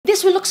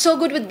this will look so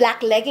good with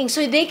black leggings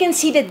so they can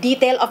see the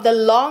detail of the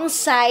long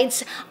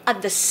sides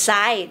at the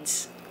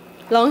sides.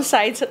 Long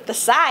sides at the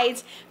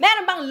sides?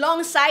 Meron bang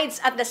long sides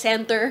at the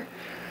center?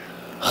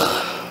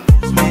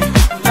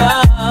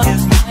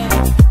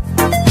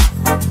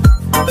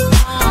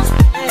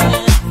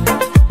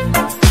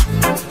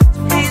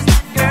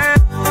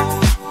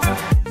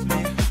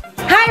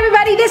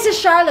 This is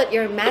Charlotte,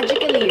 your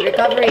magically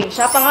recovering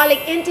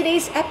shopaholic in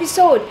today's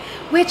episode,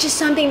 which is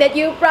something that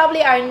you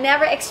probably are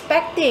never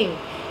expecting.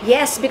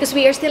 Yes, because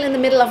we are still in the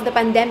middle of the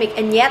pandemic,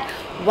 and yet,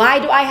 why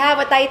do I have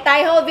a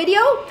TAYTAY haul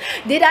video?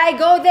 Did I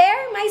go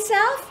there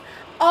myself?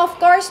 Of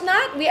course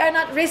not. We are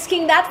not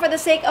risking that for the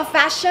sake of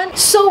fashion.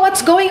 So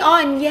what's going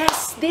on?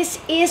 Yes, this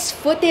is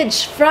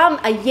footage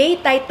from a Yay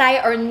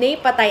TAYTAY or Nay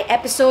PATAY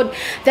episode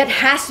that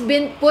has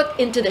been put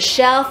into the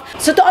shelf.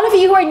 So to all of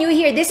you who are new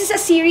here, this is a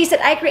series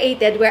that I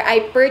created where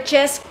I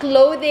purchase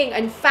clothing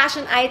and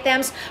fashion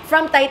items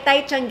from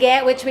Tetey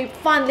Tianjay, which we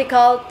fondly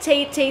call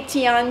Tetey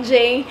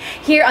Tianjay,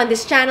 here on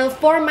this channel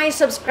for my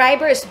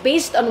subscribers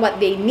based on what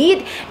they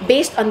need,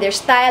 based on their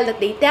style that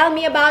they tell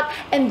me about,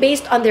 and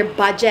based on their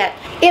budget.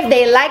 If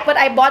they like what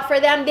I bought for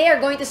them, they are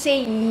going to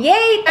say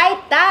Yay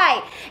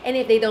TAYTAY, and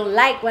if they don't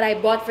like what I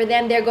bought for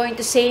them, they're going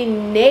to say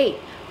Nay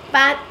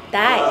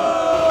PATAY.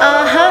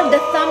 The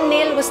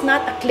thumbnail was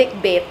not a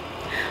clickbait.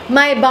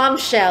 My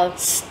bombshell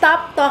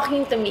stopped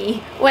talking to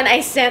me when I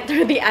sent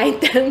her the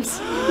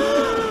items.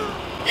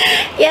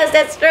 Yes,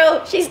 that's true.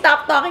 She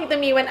stopped talking to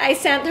me when I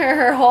sent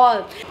her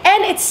haul.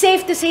 And it's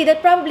safe to say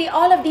that probably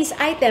all of these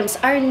items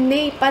are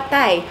Nay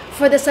PATAY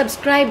for the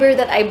subscriber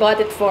that I bought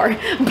it for.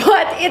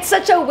 But it's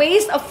such a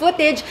waste of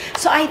footage,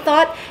 so I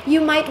thought you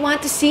might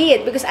want to see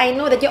it because I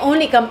know that you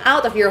only come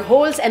out of your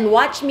holes and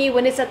watch me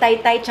when it's a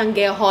Tetey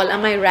Tianjay haul.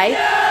 Am I right?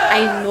 Yeah!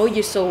 I know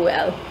you so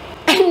well.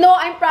 I know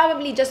I'm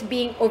probably just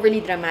being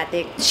overly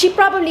dramatic. She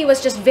probably was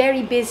just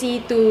very busy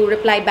to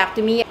reply back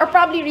to me, or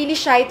probably really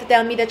shy to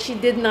tell me that she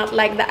did not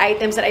like the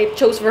items that I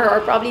chose for her,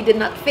 or probably did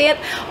not fit,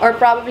 or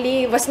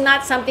probably was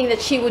not something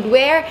that she would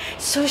wear,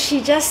 so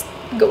she just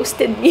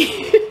ghosted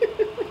me.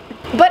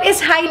 But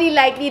it's highly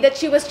likely that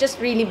she was just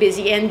really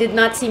busy and did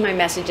not see my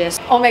messages.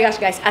 Oh my gosh,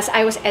 guys, as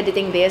I was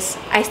editing this,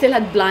 I still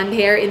had blonde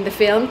hair in the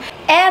film,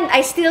 and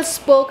I still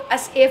spoke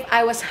as if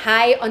I was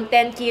high on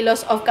 10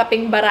 kilos of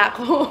kaping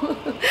barako.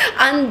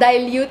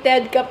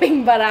 Undiluted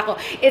kaping barako.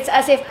 It's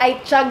as if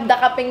I chugged the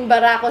kaping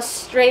barako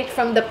straight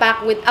from the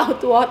pack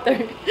without water.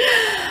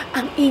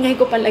 Ang ingay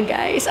ko pala,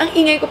 guys. Ang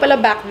ingay ko pala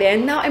back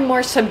then. Now I'm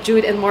more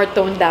subdued and more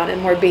toned down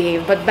and more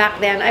behaved. But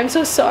back then, I'm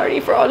so sorry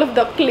for all of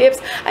the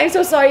clips. I'm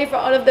so sorry for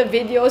all of the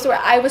videos where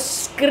I was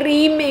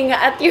screaming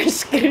at your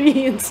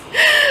screens.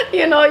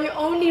 You know, you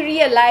only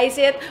realize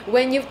it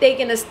when you've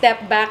taken a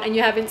step back and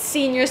you haven't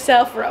seen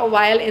yourself for a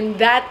while in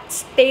that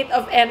state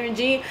of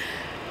energy.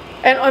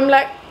 And I'm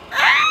like,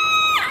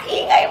 ah,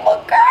 ingay mo,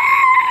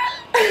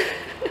 girl!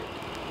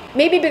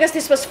 Maybe because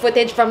this was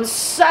footage from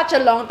such a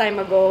long time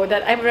ago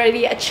that I'm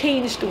already a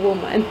changed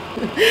woman.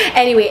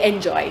 Anyway,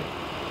 enjoy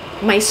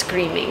my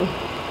screaming.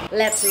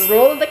 Let's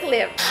roll the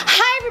clip.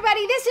 Hi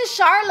everybody, this is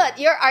Charlotte,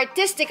 your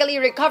artistically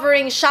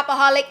recovering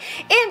shopaholic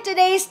in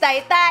today's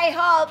TAYTAY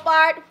haul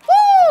part.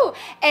 Woo!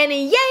 And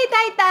Yay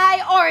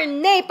TAYTAY or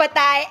Nay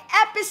PATAY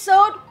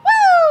episode.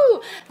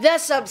 Woo! The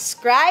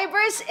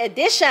subscribers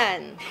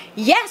edition.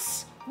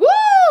 Yes!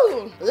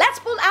 Woo! Let's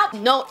pull out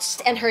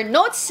notes, and her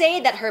notes say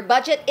that her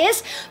budget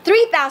is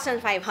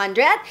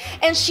 3,500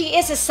 and she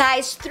is a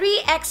size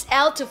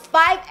 3XL to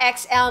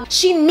 5XL.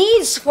 She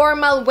needs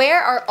formal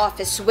wear or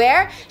office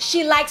wear.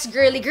 She likes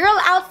girly girl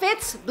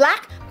outfits,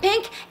 black,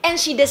 pink, and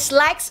she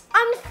dislikes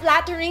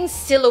unflattering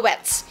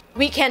silhouettes.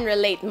 We can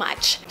relate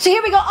much. So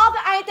here we go, all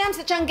the items,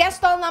 the Tianjay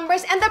stall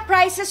numbers, and the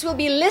prices will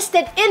be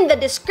listed in the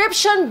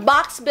description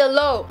box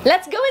below.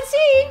 Let's go and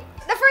see!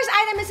 The first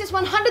item is this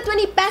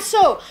 120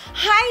 peso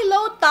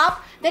high-low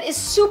top that is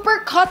super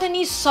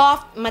cottony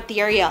soft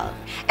material.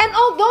 And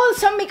although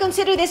some may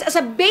consider this as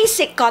a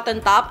basic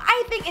cotton top,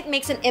 I think it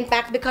makes an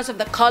impact because of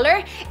the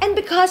color and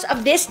because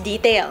of this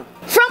detail.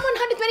 From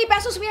 120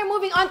 pesos, we are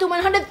moving on to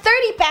 130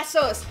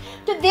 pesos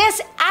to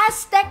this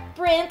Aztec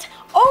print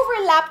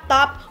overlap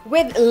top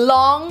with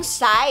long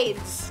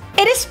sides.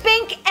 It is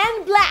pink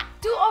and black,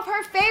 two of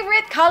her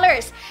favorite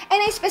colors,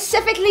 and I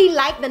specifically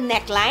like the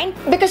neckline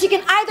because you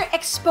can either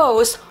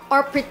expose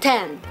or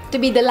pretend to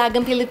be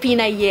Dalagang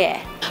Pilipina, yeah.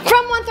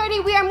 From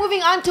 130, we are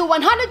moving on to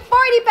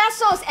 140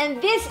 pesos,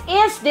 and this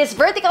is this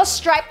vertical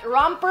striped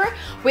romper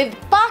with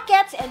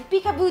pockets and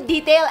peekaboo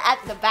detail at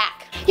the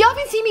back. You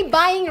often see me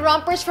buying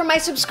rompers for my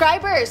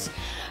subscribers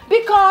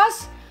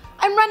because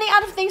I'm running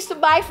out of things to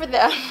buy for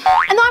them.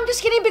 And no, I'm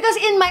just kidding, because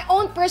in my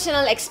own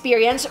personal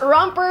experience,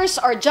 rompers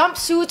or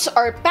jumpsuits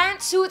or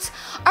pantsuits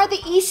are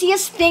the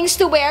easiest things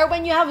to wear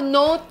when you have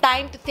no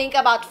time to think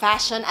about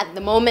fashion at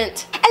the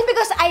moment. And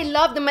because I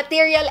love the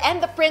material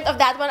and the print of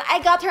that one, I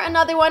got her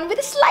another one with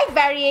a slight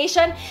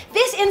variation.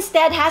 This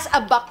instead has a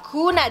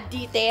bakuna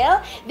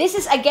detail. This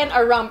is again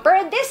a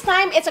romper. This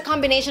time it's a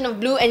combination of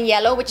blue and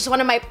yellow, which is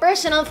one of my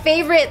personal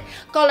favorite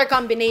color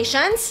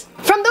combinations.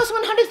 From those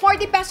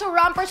 140 peso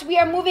rompers, we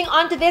are moving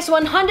on to this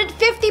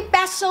 150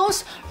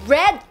 pesos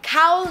red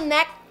cowl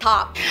neck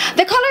top.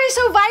 The color is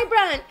so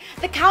vibrant.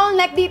 The cowl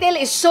neck detail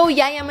is so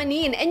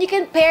yayamanin, and you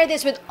can pair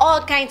this with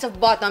all kinds of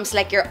bottoms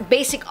like your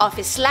basic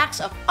office slacks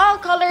of all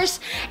colors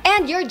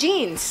and your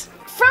jeans.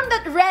 From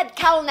that red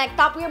cowl neck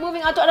top, we are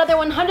moving on to another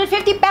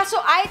 150 peso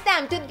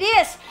item, to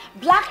this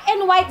black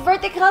and white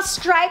vertical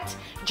striped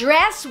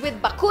dress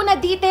with bakuna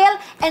detail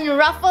and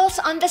ruffles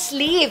on the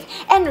sleeve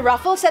and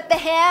ruffles at the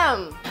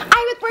hem.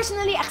 I would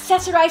personally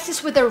accessorize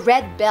this with a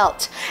red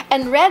belt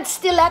and red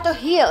stiletto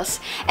heels,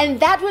 and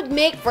that would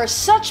make for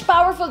such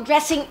powerful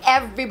dressing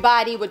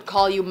everybody would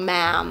call you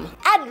ma'am.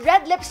 Add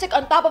red lipstick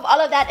on top of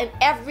all of that and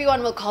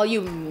everyone will call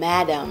you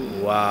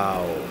madam.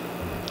 Wow.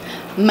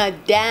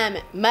 Madaming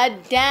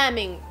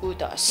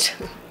utos.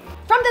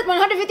 From that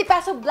 150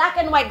 peso black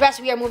and white dress,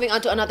 we are moving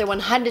on to another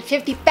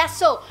 150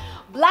 peso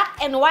black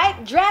and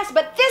white dress,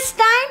 but this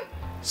time,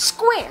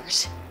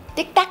 squares.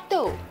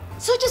 Tic-tac-toe.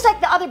 So just like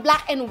the other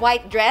black and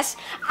white dress,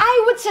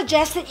 I would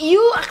suggest that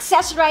you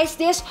accessorize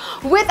this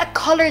with a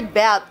colored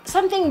belt.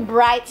 Something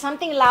bright,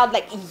 something loud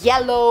like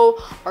yellow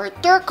or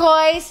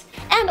turquoise,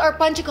 and or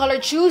punchy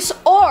colored shoes,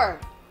 or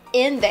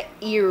in the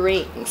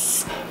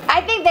earrings.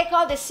 I think they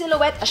call this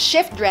silhouette a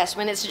shift dress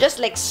when it's just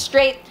like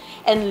straight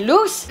and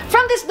loose.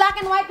 From this black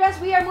and white dress,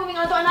 we are moving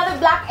on to another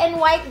black and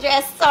white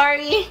dress.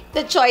 Sorry,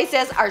 the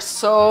choices are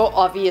so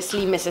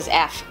obviously Mrs.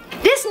 F.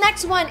 This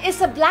next one is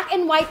a black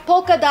and white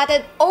polka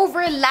dotted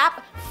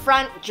overlap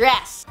front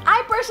dress.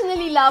 I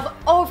personally love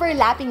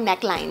overlapping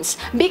necklines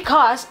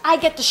because I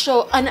get to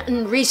show an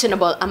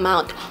unreasonable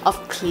amount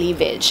of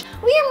cleavage.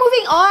 We are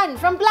moving on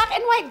from black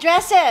and white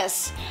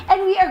dresses,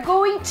 and we are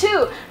going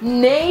to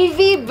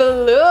navy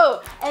blue.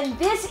 And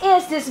this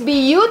is this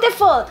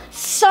beautiful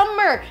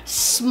summer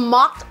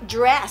smocked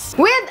dress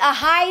with a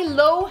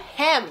high-low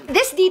hem.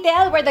 This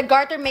detail where the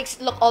garter makes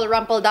it look all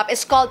rumpled up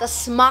is called a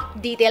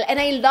smocked detail, and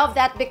I love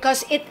that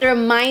because it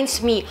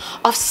reminds me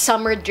of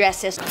summer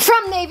dresses.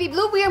 From navy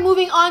blue, we are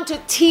moving on to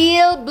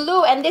teal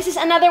blue, and this is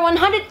another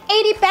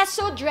 180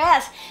 peso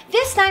dress.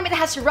 This time it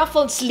has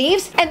ruffled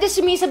sleeves, and this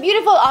to me is a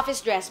beautiful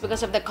office dress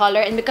because of the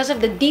color and because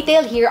of the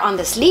detail here on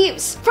the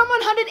sleeves. From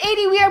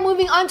 180, we are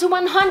moving on to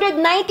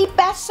 190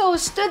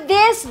 pesos to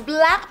this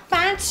black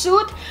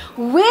pantsuit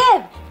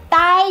with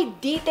tie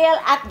detail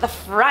at the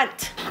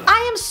front.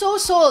 I am so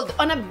sold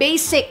on a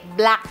basic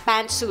black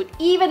pantsuit,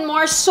 even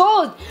more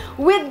sold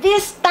with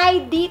this tie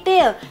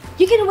detail.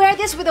 You can wear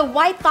this with a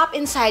white top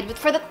inside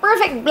for the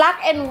perfect black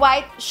and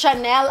white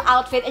Chanel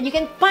outfit, and you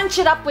can punch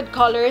it up with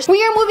colors.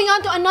 We are moving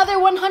on to another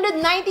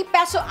 190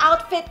 peso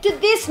outfit, to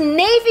this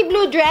navy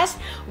blue dress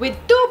with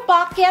 2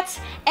 pockets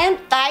and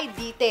tie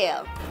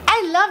detail.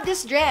 I love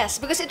this dress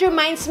because it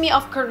reminds me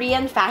of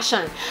Korean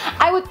fashion.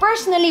 I would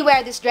personally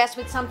wear this dress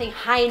with something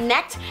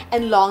high-necked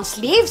and long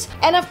sleeves,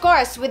 and of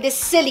course with these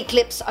silly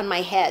clips on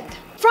my head.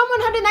 From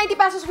 190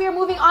 pesos, we are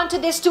moving on to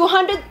this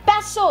 200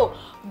 peso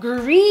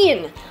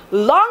green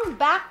long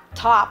back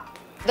top.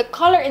 The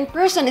color in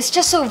person is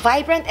just so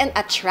vibrant and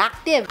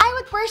attractive. I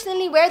would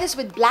personally wear this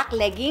with black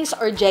leggings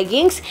or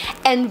jeggings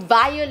and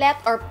violet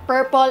or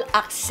purple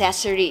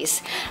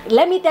accessories.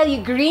 Let me tell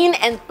you, green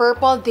and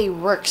purple, they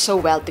work so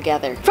well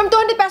together. From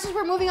 200 pesos,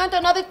 we're moving on to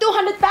another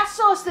 200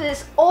 pesos to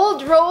this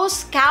old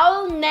rose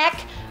cowl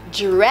neck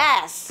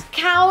dress.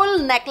 Cowl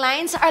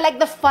necklines are like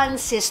the fun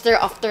sister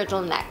of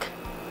turtleneck.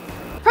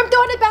 From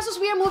 200 pesos,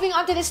 we are moving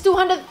on to this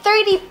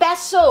 230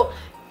 peso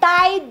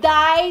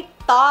tie-dye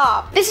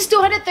top. This is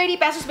 230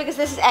 pesos because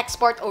this is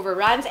export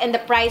overruns and the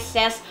price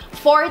says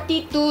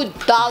 $42.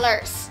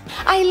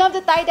 I love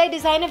the tie-dye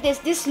design of this.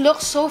 This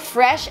looks so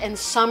fresh and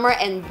summer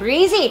and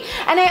breezy.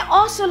 And I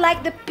also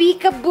like the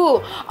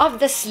peekaboo of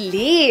the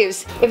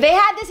sleeves. If they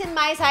had this in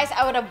my size,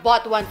 I would have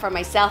bought one for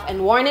myself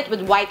and worn it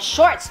with white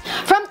shorts.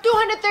 From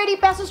 230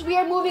 pesos, we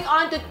are moving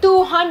on to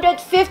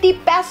 250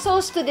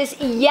 pesos to this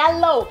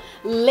yellow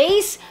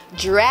lace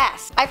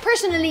dress. I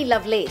personally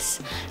love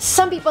lace.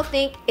 Some people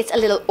think it's a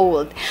little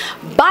old,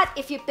 but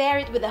if you pair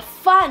it with a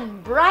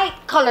fun, bright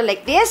color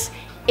like this,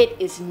 it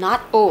is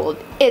not old,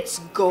 it's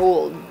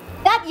gold.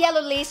 That yellow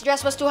lace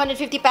dress was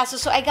 250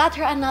 pesos, so I got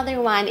her another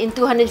one in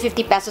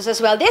 250 pesos as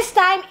well, this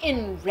time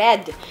in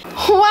red.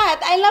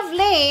 What? I love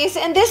lace,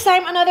 and this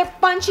time another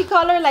punchy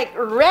color like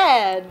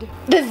red.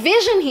 The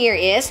vision here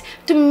is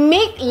to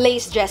make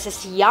lace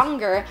dresses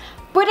younger,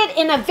 put it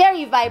in a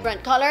very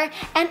vibrant color,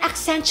 and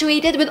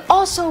accentuate it with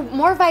also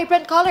more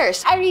vibrant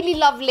colors. I really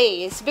love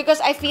lace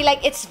because I feel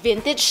like it's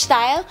vintage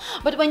style,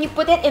 but when you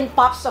put it in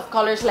pops of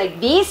colors like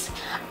these,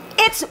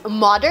 it's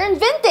modern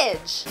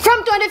vintage.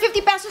 From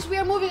 250 pesos, we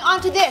are moving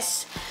on to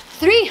this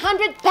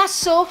 300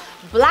 peso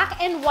black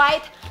and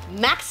white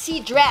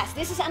maxi dress.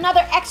 This is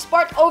another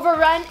export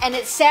overrun, and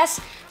it says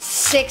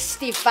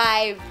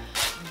 $65.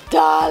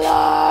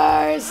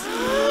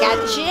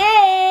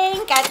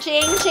 Ka-ching!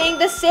 Ka-ching-ching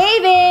the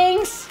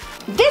savings!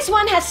 This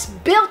one has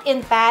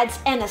built-in pads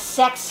and a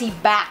sexy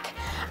back.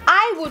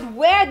 I would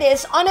wear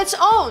this on its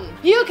own.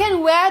 You can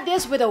wear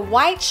this with a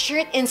white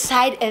shirt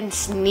inside and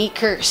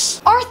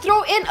sneakers. Or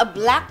throw in a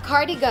black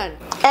cardigan.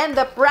 And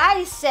the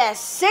price says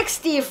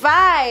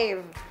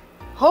 65.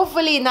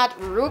 Hopefully not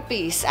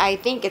rupees. I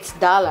think it's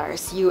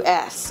dollars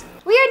US.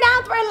 We are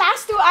down to our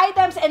last two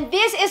items, and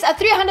this is a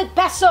 300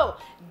 peso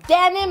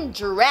denim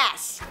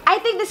dress. I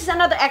think this is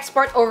another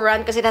export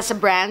overrun because it has a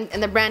brand,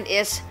 and the brand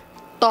is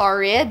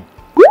Torrid.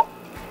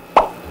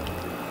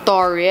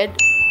 Torrid.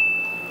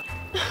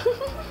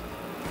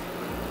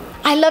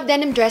 I love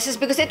denim dresses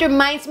because it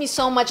reminds me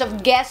so much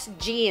of Guess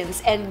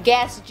jeans, and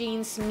Guess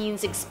jeans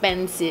means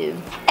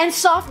expensive. And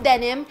soft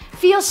denim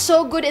feels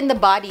so good in the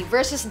body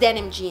versus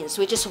denim jeans,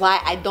 which is why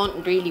I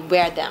don't really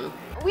wear them.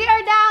 We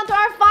are down to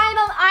our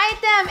final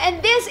item,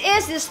 and this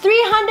is this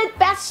 300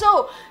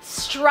 peso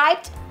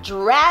striped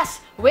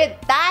dress with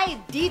tie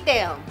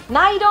detail.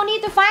 Now you don't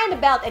need to find a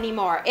belt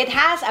anymore. It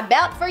has a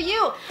belt for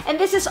you. And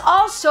this is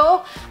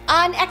also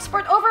an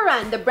export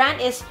overrun. The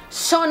brand is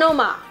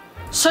Sonoma.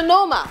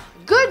 Sonoma.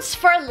 Goods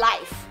for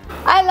life.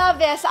 I love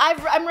this.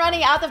 I'm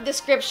running out of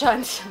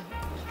descriptions.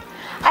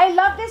 I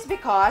love this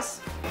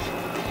because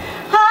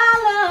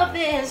I love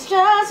this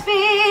just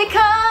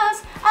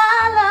because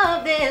I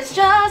love this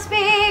just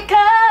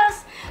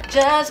because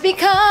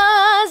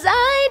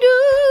I do.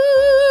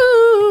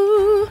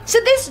 So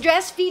this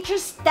dress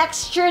features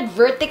textured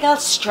vertical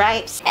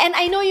stripes. And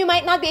I know you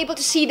might not be able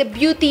to see the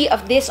beauty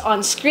of this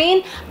on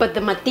screen, but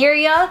the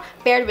material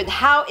paired with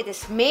how it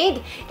is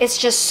made is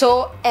just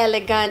so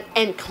elegant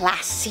and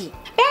classy.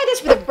 Pair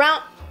this with a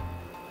brown...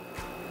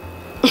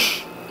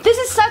 This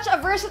is such a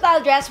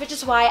versatile dress, which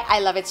is why I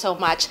love it so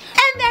much.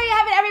 And there you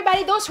have it,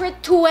 everybody. Those were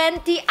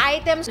 20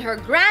 items. Her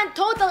grand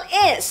total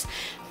is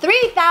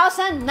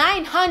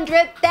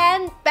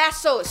 3,910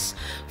 pesos.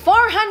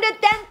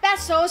 410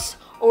 pesos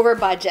over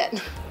budget.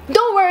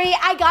 Don't worry,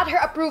 I got her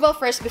approval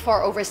first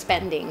before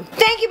overspending.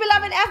 Thank you,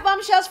 beloved F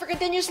Bombshells, for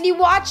continuously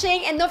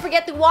watching. And don't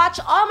forget to watch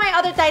all my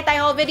other TAYTAY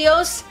haul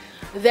videos.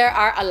 There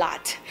are a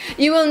lot.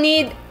 You will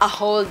need a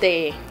whole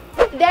day.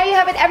 There you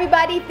have it,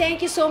 everybody.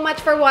 Thank you so much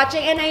for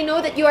watching, and I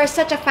know that you are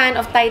such a fan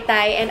of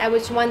TAYTAY, and I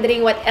was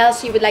wondering what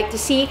else you would like to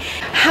see.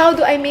 How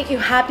do I make you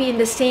happy in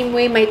the same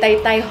way my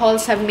TAYTAY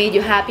hauls have made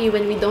you happy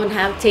when we don't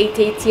have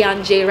Tetey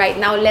Tianjay right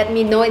now? Let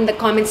me know in the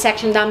comment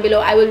section down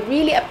below. I will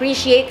really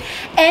appreciate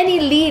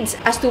any leads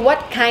as to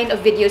what kind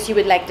of videos you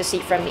would like to see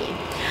from me.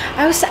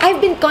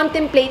 I've been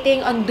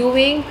contemplating on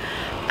doing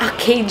a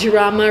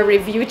K-drama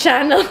review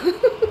channel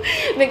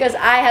because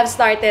I have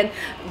started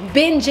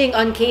binging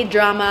on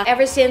K-drama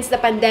ever since the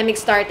pandemic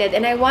started,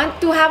 and I want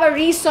to have a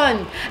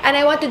reason, and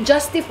I want to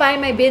justify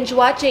my binge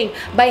watching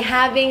by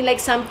having like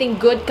something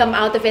good come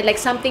out of it, like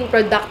something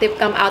productive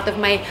come out of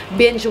my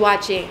binge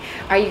watching.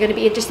 Are you gonna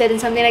be interested in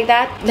something like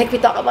that? Like we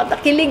talk about the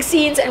killing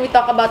scenes and we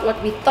talk about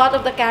what we thought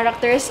of the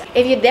characters.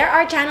 If there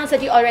are channels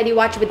that you already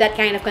watch with that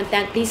kind of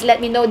content, please let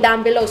me know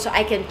down below so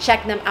I can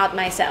check them out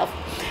myself.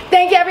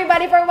 Thank you,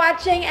 everybody, for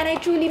watching, and I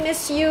truly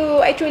miss you.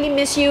 I truly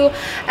miss you,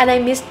 and I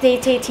miss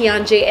Tetey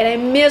Tianjay, and I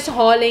miss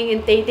hauling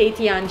in Tetey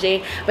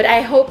Tianjay. But I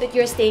hope that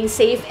you're staying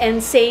safe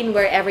and sane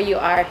wherever you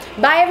are.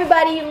 Bye,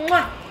 everybody!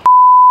 Mwah!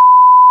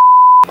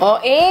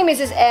 Okay,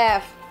 Mrs.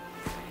 F.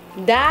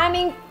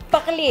 Daming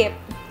paklip.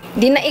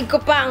 Dinaig ko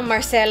pa ang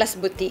Marcela's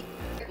Boutique.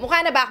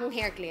 Mukha na ba akong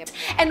hair clip?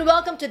 And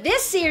welcome to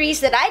this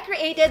series that I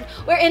created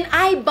wherein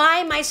I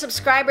buy my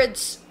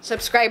subscribers.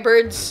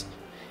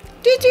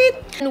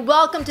 And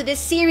welcome to this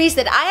series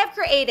that I have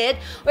created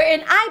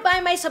wherein I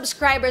buy my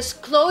subscribers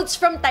clothes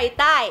from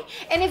TAYTAY.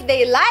 And if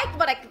they like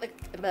what I...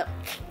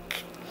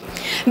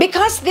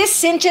 Because this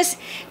cinches...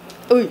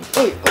 From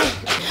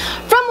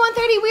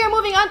 130, we are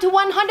moving on to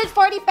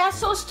 140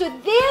 pesos to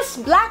this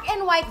black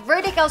and white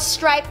vertical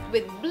stripe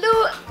with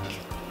blue.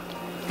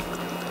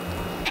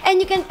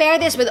 And you can pair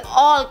this with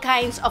all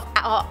kinds of...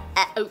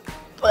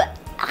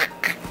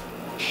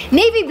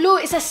 Navy blue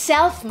is a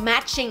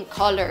self-matching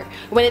color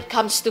when it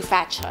comes to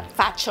fashion.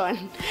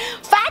 Fashion,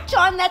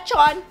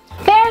 lechon.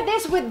 Pair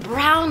this with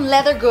brown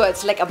leather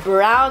goods, like a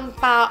brown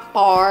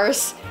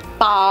purse.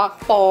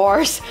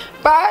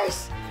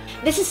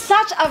 This is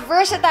such a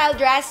versatile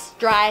dress.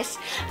 This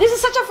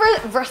is such a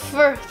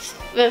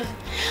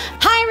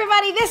Hi,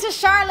 everybody. This is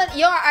Charlotte,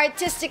 your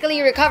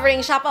artistically recovering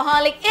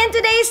shopaholic, in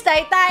today's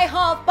TAYTAY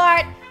haul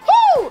part.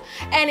 Woo!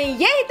 And a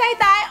Yay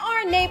TAYTAY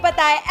or Nay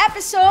Patay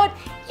episode.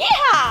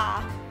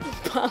 Yeehaw!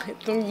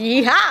 Bakit itong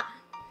yeehaw?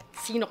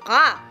 Sino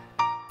ka?